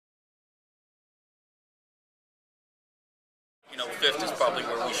You know, fifth is probably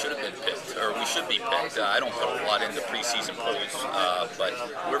where we should have been picked, or we should be picked. I don't put a lot into preseason polls, but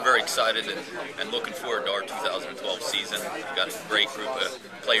we're very excited and looking forward to our 2012 season. We've got a great group of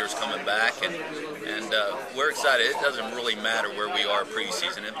players coming back, and we're excited. It doesn't really matter where we are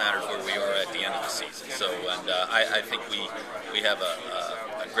preseason; it matters where we are at the end of the season. So, and I think we have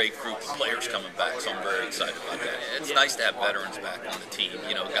a great group of players coming back, so I'm very excited about that. It's nice to have veterans back on the team.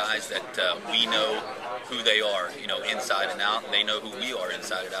 You know, guys that we know who they are, you know, inside and out. They know who we are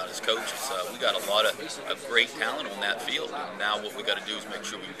inside and out as coaches. We got a lot of great talent on that field, and now what we got to do is make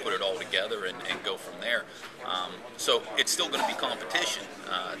sure we put it all together and go from there. So it's still going to be competition.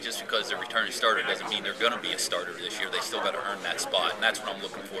 Just because they're returning starter doesn't mean they're going to be a starter this year. They still got to earn that spot, and that's what I'm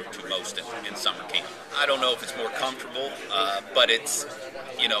looking forward to most in summer camp. I don't know if it's more comfortable, but it's,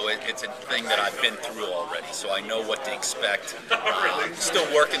 you know, it's a thing that I've been through already, so I know what to expect. Still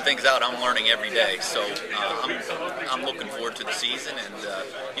working things out. I'm learning every day, so I'm looking forward to the season, and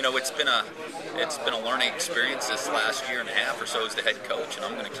you know, it's been a learning experience this last year and a half or so as the head coach, and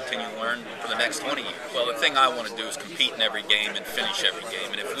I'm going to continue to learn for the next 20 years. Well, the thing I want to do is compete in every game and finish every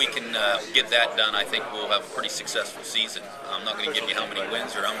game, and if we can get that done, I think we'll have a pretty successful season. I'm not going to give you how many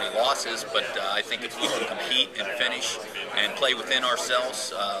wins or how many losses, but I think if we can compete and finish and play within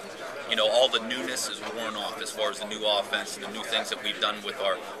ourselves, you know, all the newness is worn off as far as the new offense and the new things that we've done with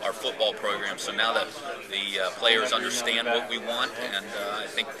our football program. So now that the players understand what we want, and I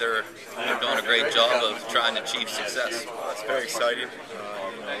think they're doing a great job of trying to achieve success. It's very exciting.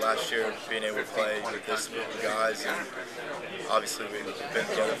 You know, last year being able to play with this group of guys, and obviously we've been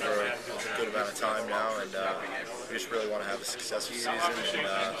together for a good amount of time now, and we just really want to have a successful season and win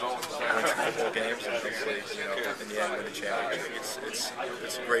some football games, and hopefully, you know, in the end, win the championship.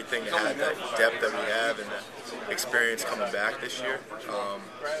 It's a great thing to have that depth that we have and that experience coming back this year.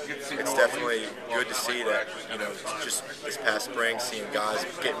 It's definitely good to see that, you know, just this past spring, seeing guys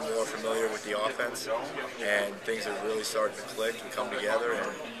getting more familiar with the offense, and things are really starting to click and come together,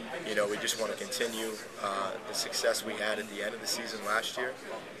 and you know, we just want to continue the success we had at the end of the season last year,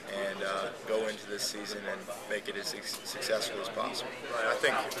 and go into this season and make it as successful as possible. I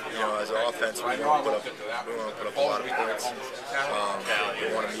think, you know, as an offense, we want to put up a lot of points.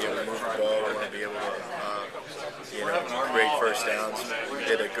 We want to be able to move the ball. We want to be able to, you know, create first downs. We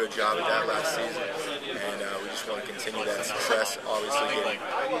did a good job at that last season, and we just want to continue that success. Obviously, getting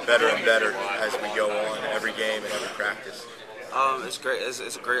better and better as we go on every game and every practice. It's great.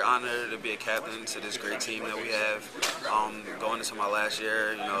 It's a great honor to be a captain to this great team that we have. Going into my last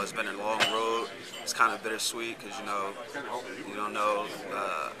year, you know, it's been a long road. It's kind of bittersweet because, you know, you don't know,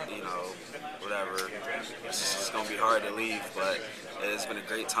 you know, whatever. It's going to be hard to leave, but it's been a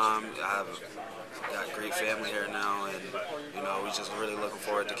great time. I got a great family here now, and you know, we're just really looking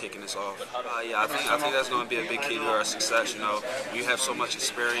forward to kicking this off. Yeah, I think that's going to be a big key to our success. You know, you have so much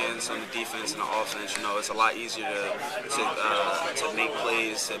experience on the defense and the offense. You know, it's a lot easier to make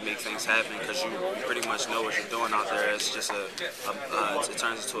plays, to make things happen, because you pretty much know what you're doing out there. It's just it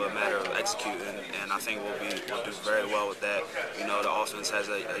turns into a matter of executing, and I think we'll do very well with that. You know, the offense has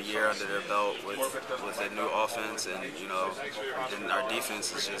a year under their belt with a new offense, and you know, and our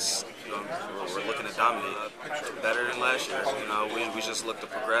defense is just, you know, we're looking to dominate better than last year. You know, we just look to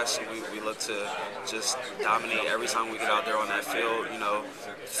progress. We look to just dominate every time we get out there on that field. You know,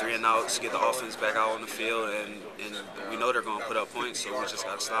 3 and outs, get the offense back out on the field, and we know they're going to put up points, so we just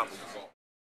got to stop them.